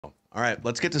All right,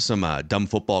 let's get to some dumb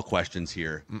football questions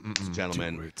here,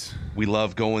 gentlemen. We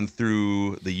love going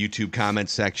through the YouTube comment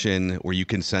section where you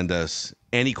can send us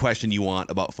any question you want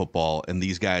about football, and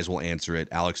these guys will answer it.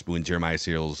 Alex, Boone, Jeremiah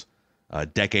Sirles, a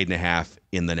decade and a half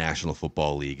in the National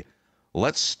Football League.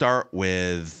 Let's start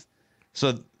with,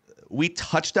 so we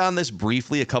touched on this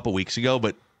briefly a couple weeks ago,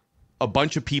 but a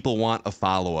bunch of people want a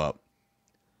follow-up,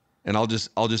 and I'll just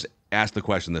ask the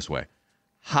question this way.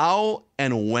 How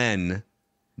and when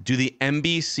do the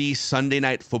NBC Sunday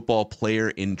Night Football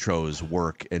player intros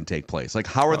work and take place? Like,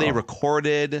 how are they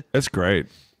recorded? That's great.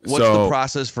 What's the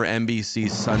process for NBC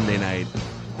Sunday Night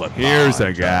Football? Here's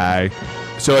a guy.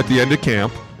 So at the end of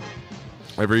camp,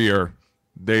 every year,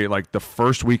 they like the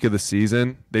first week of the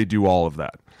season, they do all of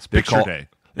that. It's picture day.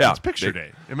 Yeah, it's picture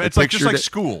day. I mean, it's like just like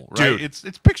school, right? Dude,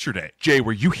 it's picture day. Jay,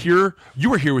 were you here? You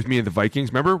were here with me in the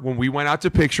Vikings. Remember when we went out to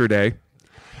picture day?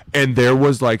 And there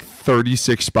was like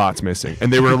 36 spots missing.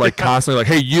 And they were like constantly like,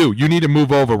 hey, you need to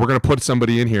move over. We're going to put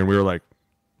somebody in here. And we were like,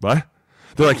 what?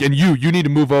 They're like, and you need to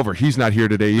move over. He's not here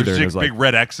today either. There's big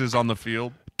red X's on the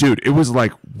field. Dude, it was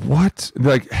like, what?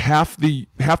 Like half the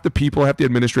people, half the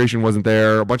administration wasn't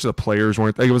there. A bunch of the players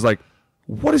weren't. Like, it was like,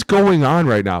 what is going on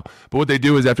right now? But what they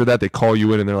do is after that, they call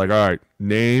you in and they're like, all right,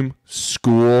 name,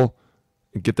 school,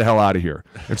 and get the hell out of here.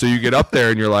 And so you get up there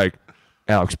and you're like,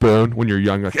 Alex Boone. When you're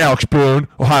young, like Alex Boone,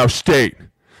 Ohio State.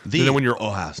 And then when you're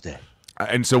Ohio State.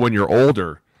 And so when you're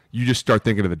older, you just start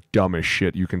thinking of the dumbest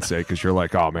shit you can say because you're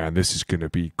like, oh man, this is gonna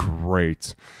be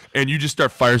great. And you just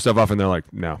start firing stuff off, and they're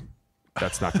like, no,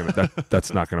 that's not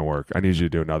gonna work. I need you to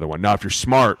do another one. Now, if you're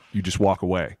smart, you just walk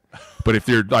away. But if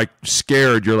you're like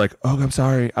scared, you're like, oh, I'm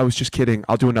sorry, I was just kidding.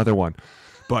 I'll do another one.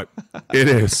 But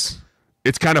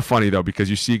it's kind of funny, though,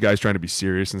 because you see guys trying to be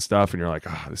serious and stuff, and you're like,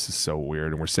 oh, this is so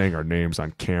weird. And we're saying our names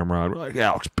on camera. And we're like,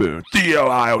 Alex Boone, the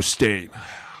Ohio State.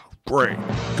 Great.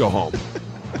 Go home.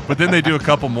 But then they do a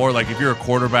couple more. Like if you're a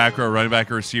quarterback or a running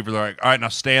back or receiver, they're like, all right, now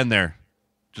stand there.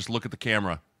 Just look at the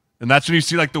camera. And that's when you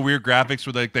see like the weird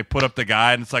graphics where they put up the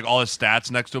guy, and it's like all his stats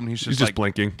next to him, and he's just like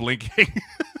blinking.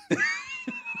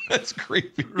 That's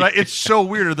creepy. Right? It's so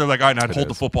weird. They're like, all right, now hold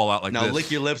the football out like this. Now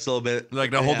lick your lips a little bit. Like,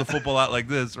 now hold the football out like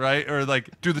this, right? Or like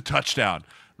do the touchdown,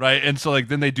 right? And so like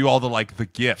then they do all the like the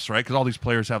gifs, right? Because all these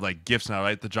players have like gifs now,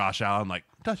 right? The Josh Allen like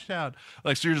touchdown.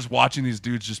 Like, so you're just watching these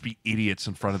dudes just be idiots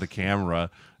in front of the camera,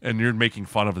 and you're making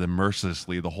fun of them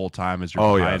mercilessly the whole time as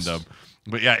you're behind them.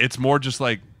 But yeah, it's more just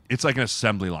like it's like an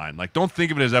assembly line. Like, don't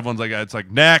think of it as everyone's like, it's like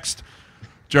next.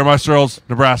 Jeremiah Sirles,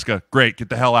 Nebraska, great, get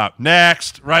the hell out.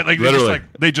 Next, right? Like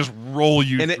they just roll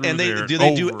you. And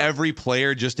they do every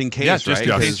player just in case, just right?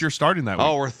 in case you're starting that week.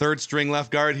 Oh, we're third string left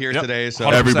guard here today, so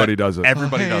 100%. Everybody does it.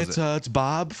 Everybody does it. It's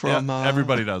Bob from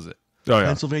everybody does it. Oh, yeah.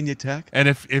 Pennsylvania Tech. And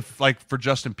if like for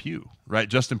Justin Pugh, right?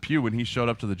 Justin Pugh, when he showed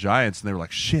up to the Giants, and they were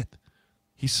like, shit,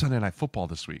 he's Sunday Night Football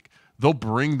this week. They'll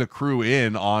bring the crew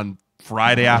in on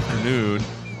Friday afternoon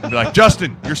and be like,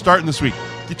 Justin, you're starting this week.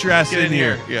 Get your ass in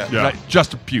here. Yeah. Right?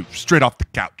 Justin Pugh, straight off the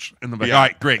couch. And they're like, all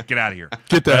right, great, get out of here.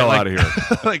 Get the hell out of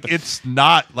here. Like, it's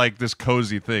not like this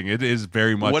cozy thing. It is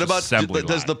very much What about, assembly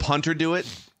does line. the punter do it?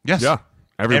 Yes. Yeah.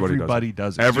 Everybody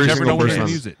does it. Every You never single know when they're person. going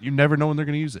to use it. You never know when they're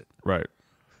going to use it. Right.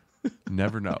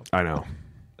 Never know. I know.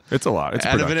 It's a lot. It's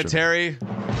Adam production.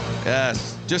 Vinatieri,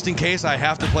 yes. Just in case I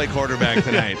have to play quarterback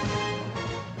tonight.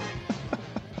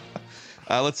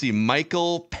 Let's see.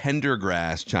 Michael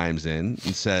Pendergrass chimes in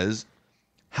and says,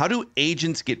 how do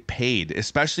agents get paid,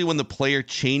 especially when the player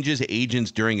changes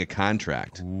agents during a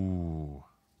contract? Ooh.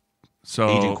 So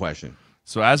Agent question.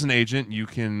 So as an agent, you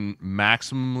can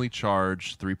maximally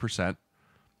charge 3%,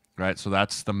 right? So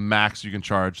that's the max you can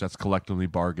charge. That's collectively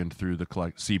bargained through the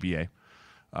CBA.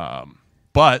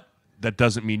 But that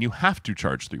doesn't mean you have to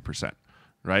charge 3%,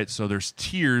 right? So there's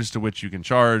tiers to which you can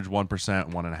charge 1%, 1.5%,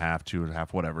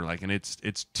 2.5%, whatever. Like, and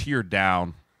it's tiered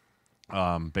down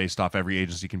based off every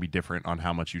agency can be different on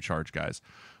how much you charge guys.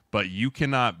 But you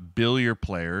cannot bill your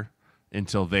player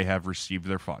until they have received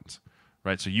their funds,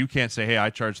 right? So you can't say, hey, I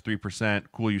charge 3%,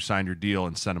 cool, you signed your deal,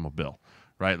 and send them a bill,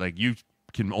 right? Like, you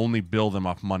can only bill them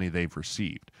off money they've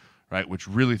received, right? Which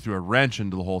really threw a wrench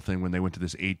into the whole thing when they went to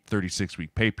this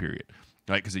 36-week pay period,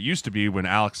 right? Because it used to be when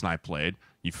Alex and I played,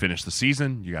 you finish the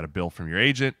season, you got a bill from your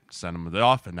agent, send them it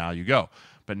off, and now you go.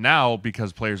 But now,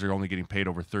 because players are only getting paid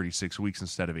over 36 weeks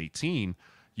instead of 18,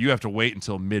 you have to wait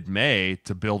until mid-May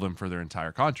to bill them for their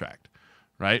entire contract,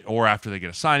 right? Or after they get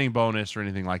a signing bonus or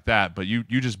anything like that. But you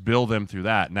just bill them through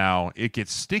that. Now, it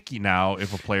gets sticky now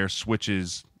if a player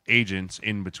switches agents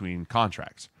in between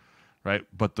contracts, right?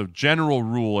 But the general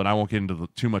rule, and I won't get into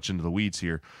too much into the weeds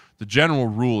here, the general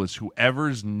rule is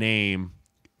whoever's name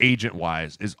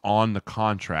agent-wise is on the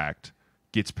contract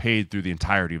gets paid through the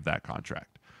entirety of that contract.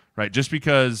 right? Just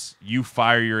because you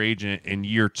fire your agent in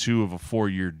year 2 of a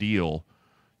 4-year deal,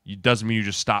 it doesn't mean you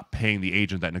just stop paying the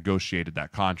agent that negotiated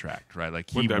that contract, right? Like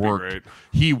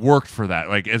he worked for that.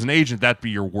 Like as an agent, that'd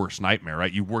be your worst nightmare,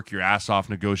 right? You work your ass off,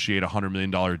 negotiate $100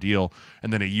 million deal,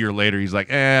 and then a year later he's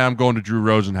like, I'm going to Drew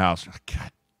Rosenhaus. Like,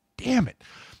 God damn it,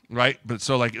 right? But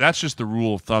so like that's just the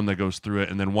rule of thumb that goes through it.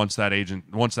 And then once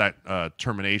that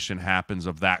termination happens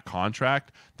of that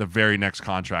contract, the very next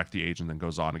contract the agent then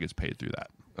goes on and gets paid through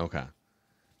that. Okay,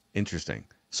 interesting.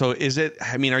 So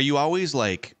are you always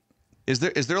like? Is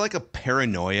there like a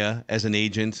paranoia as an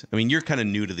agent? I mean, you're kind of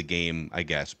new to the game, I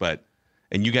guess,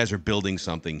 and you guys are building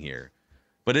something here.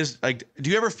 But do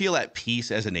you ever feel at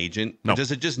peace as an agent? No. Or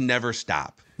does it just never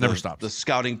stop? Never stops. The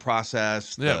scouting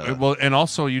process. Yeah. Well, and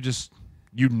also you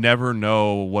never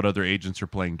know what other agents are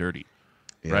playing dirty,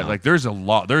 right? Like there's a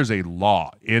law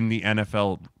in the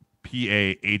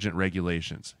NFLPA agent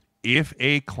regulations. If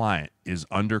a client is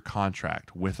under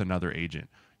contract with another agent,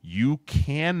 you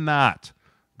cannot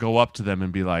go up to them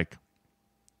and be like,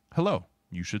 hello,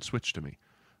 you should switch to me,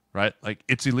 right? Like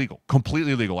it's illegal,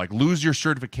 completely illegal, like lose your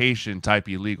certification type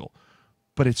illegal.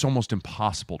 But it's almost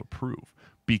impossible to prove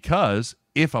because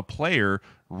if a player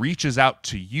reaches out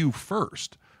to you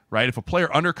first, right? If a player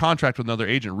under contract with another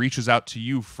agent reaches out to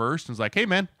you first and is like, hey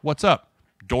man, what's up?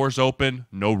 Doors open,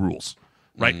 no rules,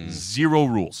 right? Zero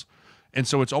rules. And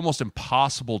so it's almost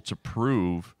impossible to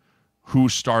prove who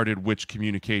started which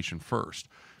communication first.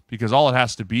 Because all it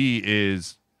has to be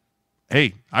is,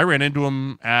 hey, I ran into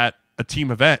him at a team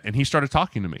event, and he started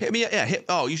talking to me. Hit me,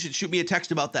 you should shoot me a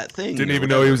text about that thing. Didn't even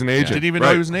know he was an agent. Didn't even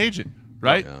know he was an agent,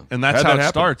 right? Yeah. And that's how it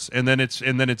starts. And then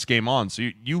it's game on. So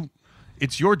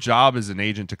it's your job as an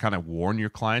agent to kind of warn your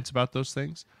clients about those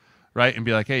things, right? And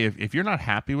be like, hey, if you're not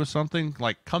happy with something,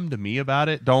 like come to me about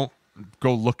it. Don't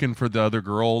go looking for the other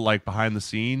girl like behind the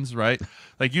scenes, right?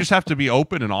 Like you just have to be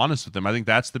open and honest with them. I think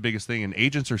that's the biggest thing. And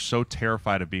agents are so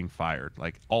terrified of being fired,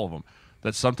 like all of them,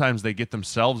 that sometimes they get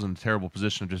themselves in a terrible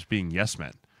position of just being yes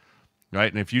men,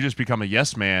 right? And if you just become a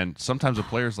yes man, sometimes a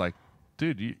player's like,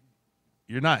 dude,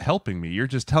 you're not helping me. You're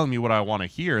just telling me what I want to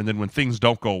hear. And then when things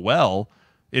don't go well,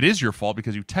 it is your fault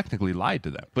because you technically lied to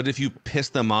them. But if you piss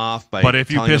them off by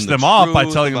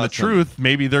telling them the truth,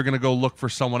 maybe they're going to go look for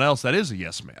someone else that is a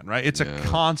yes man, right? It's a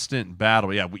constant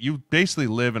battle. Yeah, you basically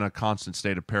live in a constant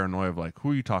state of paranoia of like,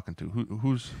 who are you talking to?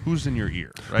 Who's in your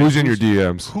ear? Right? Who's in your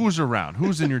DMs? Who's around?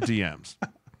 Who's in your DMs?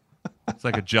 It's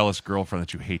like a jealous girlfriend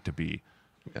that you hate to be.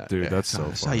 Yeah, dude, that's so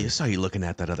funny. I saw you looking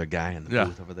at that other guy in the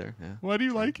booth over there. Yeah. Why do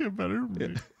you like him better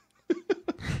than me?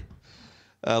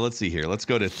 Let's see here. Let's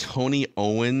go to Tony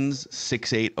Owens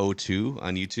 6802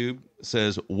 on YouTube.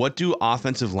 Says, what do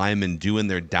offensive linemen do in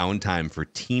their downtime for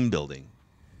team building?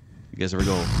 You guys ever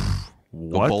go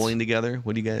bowling together?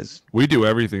 What do you guys? We do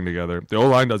everything together. The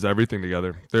O-line does everything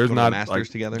together. There's go to not the Masters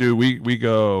together. Dude, we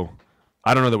go.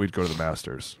 I don't know that we'd go to the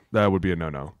Masters. That would be a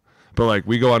no-no. But like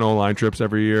we go on O-line trips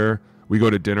every year. We go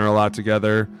to dinner a lot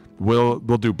together. We'll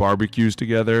do barbecues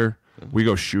together. We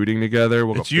go shooting together.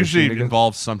 It's usually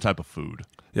involves some type of food.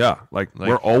 Yeah, like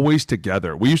we're always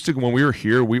together. We used to, when we were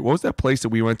here, what was that place that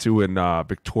we went to in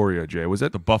Victoria, Jay? Was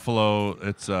it the Buffalo?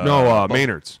 It's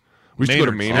Maynard's. We used to go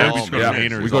to Maynard's.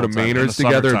 We go to Maynard's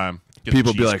together.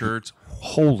 People be like,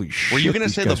 holy shit. Were you going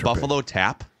to say the Buffalo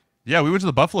Tap? Yeah, we went to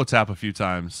the Buffalo Tap a few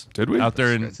times. Did we? Out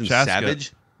there in Chaska.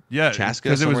 Savage? Yeah,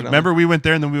 because remember we went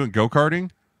there and then we went go-karting?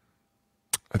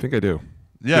 I think I do.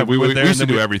 Yeah, we used to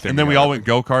do everything. And then we all went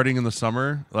go-karting in the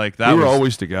summer. Like that. We were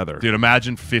always together. Dude,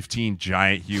 imagine 15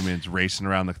 giant humans racing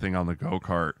around the thing on the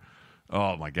go-kart.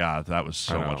 Oh my God, that was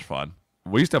so much fun.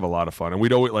 We used to have a lot of fun. And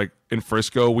we'd always, like, in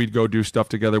Frisco, we'd go do stuff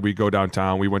together. We'd go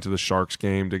downtown. We went to the Sharks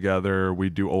game together.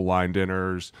 We'd do O-line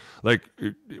dinners. Like,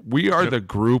 we are the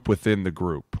group within the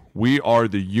group. We are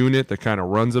the unit that kind of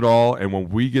runs it all. And when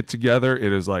we get together,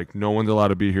 it is like no one's allowed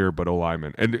to be here but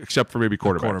O-linemen. And except for maybe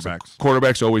quarterbacks.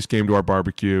 Quarterbacks always came to our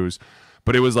barbecues.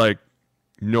 But it was like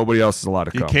nobody else is allowed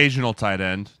to come. The occasional tight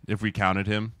end, if we counted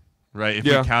him. Right, if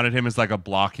we counted him as like a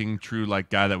blocking true like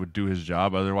guy that would do his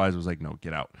job, otherwise it was like no,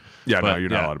 get out. Yeah, but, no, you're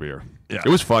not allowed to be here. Yeah. It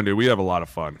was fun, dude. We have a lot of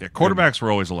fun. Yeah, quarterbacks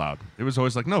were always allowed. It was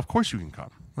always like, no, of course you can come.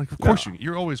 Like, of course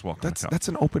you're always welcome. That's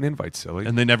an open invite, silly.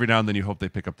 And then every now and then you hope they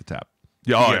pick up the tab.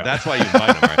 Yeah, that's why you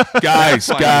invite them, right? guys,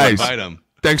 invite them.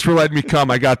 Thanks for letting me come.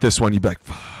 I got this one. You'd be like,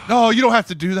 no, you don't have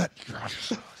to do that.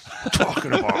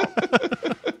 Talking about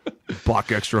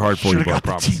block extra hard for you, bro. I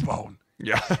promise. T-bone.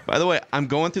 Yeah. By the way, I'm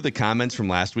going through the comments from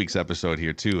last week's episode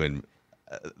here too, and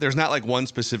there's not like one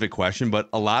specific question, but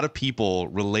a lot of people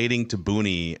relating to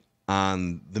Booney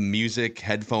on the music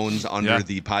headphones under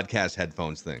the podcast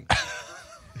headphones thing.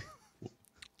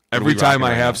 Every time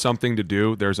I have something to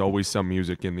do, there's always some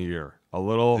music in the ear. A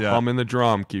little hum in the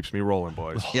drum keeps me rolling,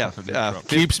 boys. Yeah,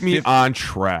 keeps me on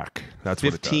track. That's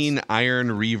what it does. 15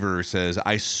 Iron Reaver says,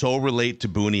 I so relate to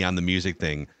Booney on the music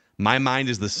thing. My mind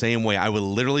is the same way. I would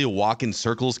literally walk in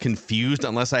circles confused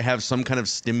unless I have some kind of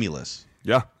stimulus.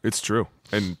 Yeah, it's true.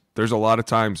 And there's a lot of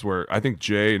times where I think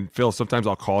Jay and Phil, sometimes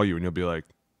I'll call you and you'll be like,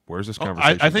 where's this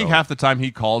conversation I think going? half the time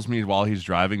he calls me while he's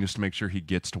driving just to make sure he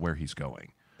gets to where he's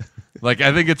going. Like,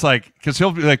 I think it's like, because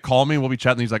he'll be like, call me, we'll be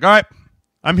chatting, and he's like, all right,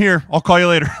 I'm here. I'll call you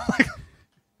later. Like,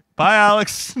 bye,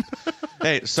 Alex.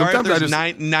 Hey, sorry if there's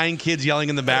nine kids yelling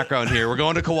in the background here. We're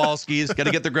going to Kowalski's, got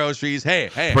to get the groceries.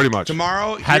 Hey, pretty much.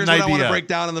 Tomorrow, here's what I want to break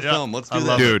down in the film. Let's do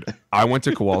that. Dude, I went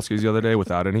to Kowalski's the other day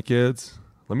without any kids.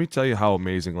 Let me tell you how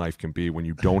amazing life can be when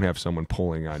you don't have someone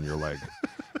pulling on your leg.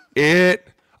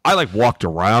 I like walked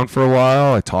around for a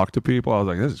while. I talked to people. I was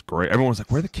like, this is great. Everyone was like,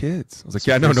 where are the kids? I was like,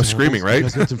 yeah, no screaming, right? You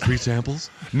guys got some free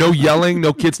samples? No yelling,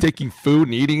 no kids taking food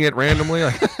and eating it randomly.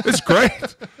 Like, this is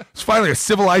great. It's finally a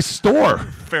civilized store.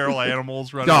 Feral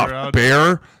animals running around.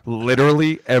 Bear,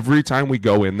 literally every time we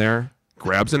go in there,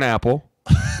 grabs an apple,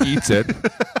 eats it.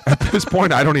 At this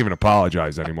point, I don't even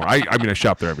apologize anymore. I mean, I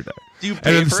shop there every day. Do you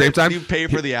pay for it? Do you pay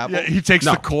for the apple? Yeah, he takes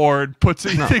the cord, puts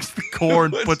it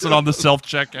on the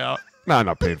self-checkout. No, I'm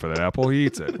not paying for that apple. He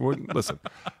eats it. Listen,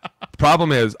 the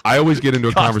problem is I always get into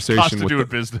a conversation with do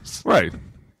business. Right.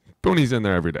 Booney's in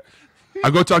there every day.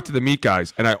 I go talk to the meat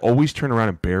guys, and I always turn around,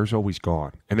 and Bear's always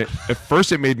gone. And at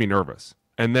first, it made me nervous.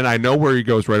 And then I know where he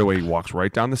goes right away. He walks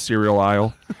right down the cereal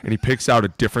aisle, and he picks out a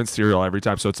different cereal every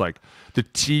time. So it's like the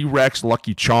T-Rex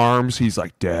Lucky Charms. He's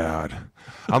like, Dad.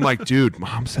 I'm like, dude,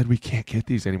 Mom said we can't get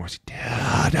these anymore. She's,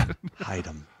 Dad. Hide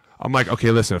them. I'm like, okay,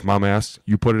 listen, if Mom asks,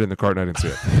 you put it in the cart and I didn't see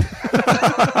it.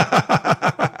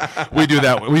 We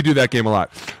do that game a lot.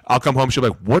 I'll come home, she'll be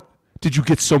like, what did you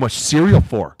get so much cereal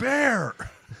for? Bear.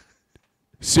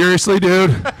 Seriously, dude?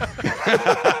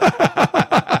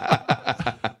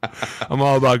 I'm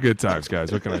all about good times,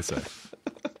 guys. What can I say?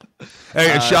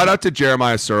 Hey, and shout out to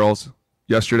Jeremiah Sirles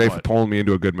yesterday for pulling me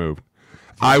into a good move.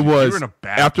 I was,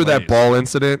 after that ball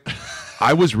incident,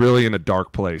 I was really in a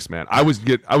dark place, man. I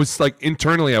was like,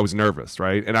 internally I was nervous,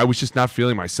 right? And I was just not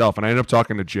feeling myself. And I ended up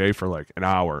talking to Jay for like an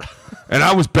hour. And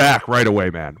I was back right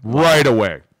away, man. Right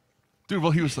away. Dude,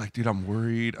 well, he was like, dude, I'm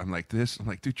worried. I'm like this. I'm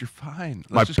like, dude, you're fine.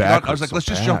 My back I was like, let's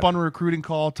just jump on a recruiting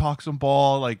call, talk some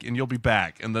ball, like, and you'll be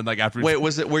back. And then like after. Wait,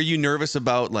 were you nervous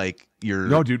about like your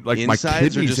No, dude, like my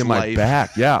kidneys in my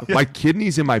back. Yeah, my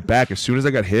kidneys in my back. As soon as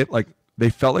I got hit, like they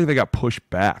felt like they got pushed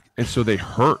back. And so they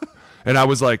hurt. And I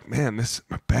was like, man,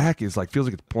 my back is like, feels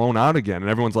like it's blown out again. And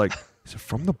everyone's like, is it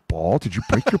from the ball? Did you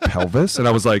break your pelvis? And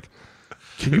I was like,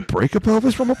 can you break a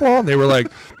pelvis from a ball? And they were like,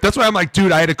 that's why I'm like,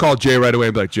 dude, I had to call Jay right away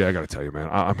and be like, Jay, I got to tell you, man,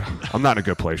 I'm not in a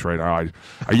good place right now.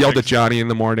 I yelled at Johnny in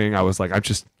the morning. I was like,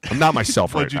 I'm not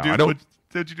myself right now. What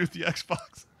did you do with the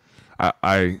Xbox?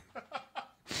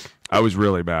 I was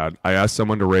really bad. I asked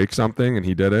someone to rake something and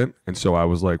he didn't. And so I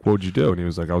was like, what'd you do? And he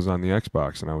was like, I was on the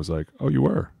Xbox. And I was like, oh, you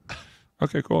were?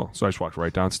 Okay, cool. So I just walked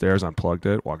right downstairs, unplugged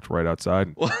it, walked right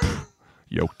outside, and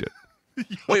yoked it.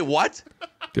 Wait, what?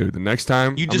 Dude, the next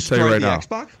time, you I'm just tell you right the now,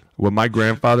 Xbox? When my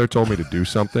grandfather told me to do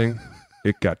something,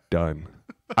 it got done.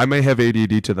 I may have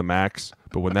ADD to the max,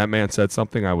 but when that man said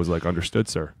something, I was like, understood,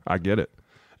 sir. I get it.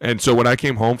 And so when I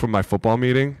came home from my football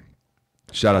meeting,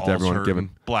 shout out to everyone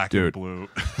giving black and blue.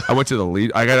 I went to the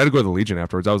Legion. I had to go to the Legion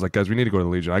afterwards. I was like, guys, we need to go to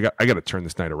the Legion. I got to turn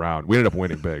this night around. We ended up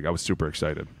winning big. I was super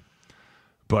excited.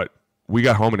 But we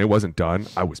got home and it wasn't done.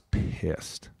 I was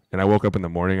pissed. And I woke up in the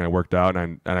morning and I worked out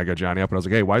and I got Johnny up and I was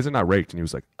like, hey, why is it not raked? And he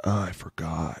was like, oh, I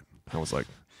forgot. I was like,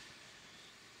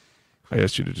 I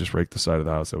asked you to just rake the side of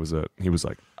the house. That was it. He was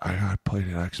like, I played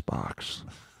an Xbox.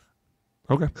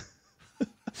 Okay.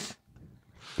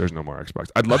 There's no more Xbox.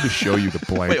 I'd love to show you the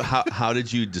blank. Wait, how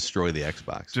did you destroy the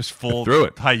Xbox? Just full threw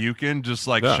it. Hayukin, just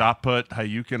like shot put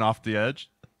Hayukin off the edge?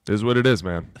 It is what it is,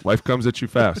 man. Life comes at you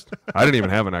fast. I didn't even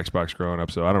have an Xbox growing up,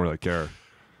 so I don't really care.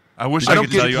 I wish I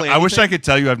could tell you. I wish I could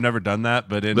tell you I've never done that,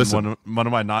 but in one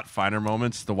of my not finer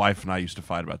moments, the wife and I used to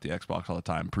fight about the Xbox all the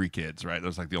time, pre-kids, right? That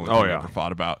was like the only thing we ever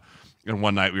fought about. And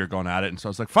one night we were going at it, and so I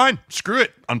was like, fine, screw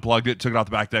it. Unplugged it, took it off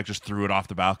the back deck, just threw it off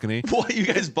the balcony. What, you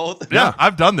guys both? Yeah,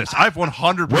 I've done this. I've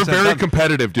 100% We're very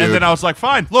competitive, dude. And then I was like,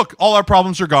 fine, look, all our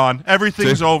problems are gone.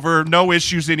 Everything's over. No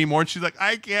issues anymore. And she's like,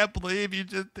 I can't believe you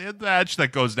just did that. She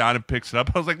like goes down and picks it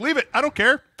up. I was like, leave it. I don't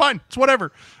care. Fine. It's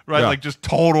whatever. Right? Yeah. Like just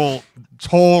total,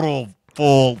 full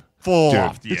dude,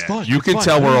 off the edge. Fun. You can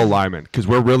tell we're all linemen because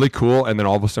we're really cool, and then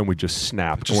all of a sudden we just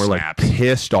snap. And we're like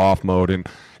pissed off mode. And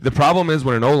the problem is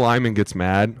when an O lineman gets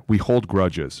mad, we hold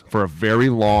grudges for a very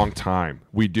long time.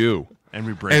 We do. And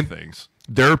we break things.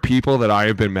 there are people that I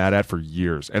have been mad at for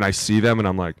years, and I see them, and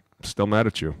I'm like, still mad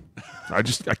at you. I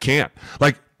can't.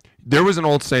 Like, there was an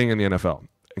old saying in the NFL,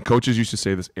 and coaches used to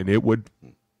say this, and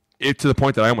it to the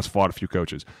point that I almost fought a few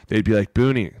coaches. They'd be like,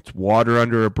 Booney, it's water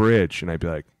under a bridge. And I'd be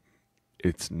like,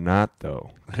 it's not, though,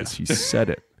 because he said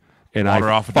it. And Water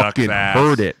I off a duck's fucking ass.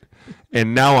 heard it.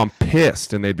 And now I'm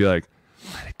pissed. And they'd be like,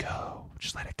 let it go.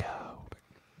 Just let it go.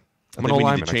 I think we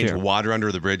need to change water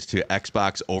under the bridge to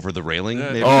Xbox over the railing.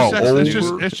 Maybe.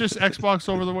 It's just Xbox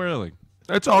over the railing.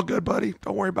 It's all good, buddy.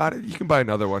 Don't worry about it. You can buy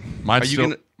another one. Are you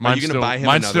gonna buy him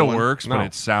mine another still one? works, No. but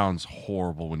it sounds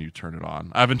horrible when you turn it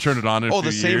on. I haven't turned it on in a few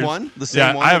the same years. one? The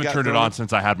same one I that haven't got turned it thrown? on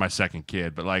since I had my second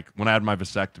kid. But like when I had my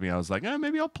vasectomy, I was like,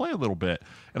 maybe I'll play a little bit.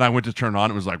 And I went to turn it on.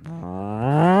 It was like,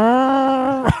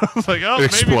 I was like, oh, It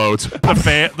explodes.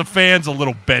 The fan's a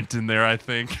little bent in there, I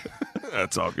think.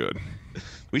 That's all good.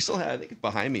 We still have, I think it's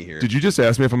behind me here. Did you just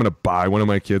ask me if I'm going to buy one of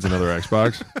my kids another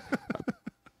Xbox?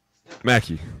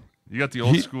 Mackie. You got the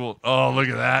old school. Oh, look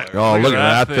at that! Oh, look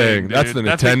at that thing. dude. That's the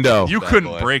Nintendo. You Bad couldn't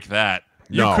boy. break that.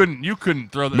 You No. couldn't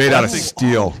throw that. Made out of thing.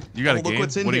 steel. You got a look game?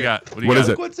 what's in What do you here. got? What is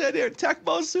it? Look what's in here.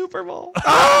 Tecmo Super Bowl.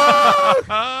 Ah,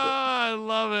 I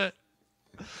love it.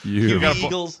 You. gotta QB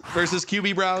Eagles versus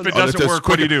QB Browns. If it Oh, doesn't that's work,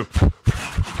 what do you do?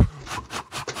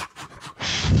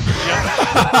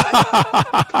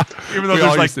 Even though We there's all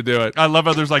like, used to do it. I love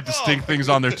how there's like distinct things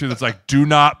on there too. That's like, do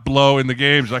not blow in the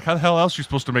games. Like, how the hell else are you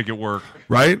supposed to make it work?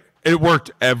 Right? It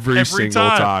worked every single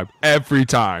time. Every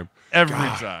time. Every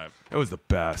time. It was the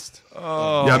best.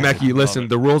 Oh, Yeah, Mackie, love listen, it.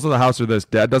 the rules of the house are this.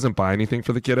 Dad doesn't buy anything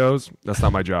for the kiddos. That's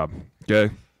not my job.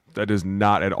 Okay? That is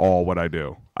not at all what I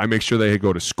do. I make sure they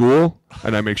go to school,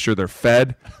 and I make sure they're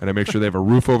fed, and I make sure they have a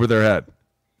roof over their head.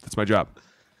 That's my job.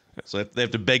 So they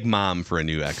have to beg mom for a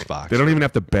new Xbox. They don't even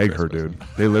have to beg her, dude.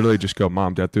 They literally just go,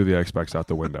 Mom, Dad threw the Xbox out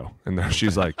the window. And then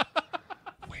she's like,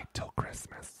 wait till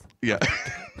Christmas. Yeah.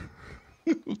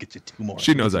 We'll get you 2 more.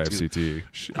 She knows I have CTE.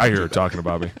 I hear her talking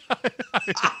about me.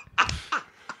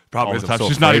 Problem All is, the time. I'm so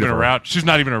She's not afraid even of her. around. She's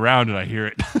not even around, and I hear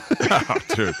it. Oh,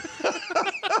 dude.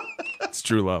 It's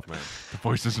true love, man. The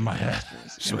voices in my head.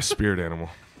 She's my spirit animal.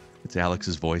 It's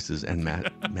Alex's voices and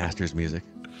Master's music.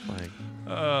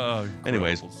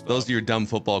 Anyways, incredible stuff. those are your dumb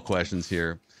football questions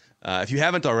here. If you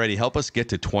haven't already, help us get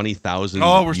to 20,000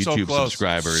 Oh, we're so YouTube close.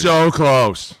 subscribers. So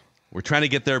close. We're trying to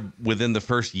get there within the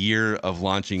first year of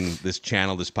launching this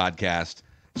channel, this podcast.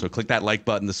 So click that like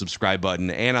button, the subscribe button,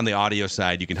 and on the audio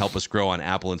side, you can help us grow on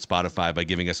Apple and Spotify by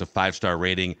giving us a 5-star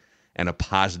rating and a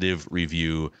positive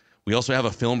review. We also have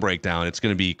a film breakdown. It's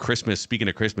going to be Christmas, speaking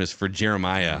of Christmas, for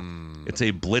Jeremiah. It's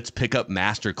a Blitz Pickup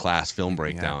Masterclass film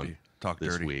breakdown happy. Talk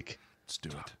this dirty. week. Let's do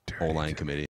it. O-line committee.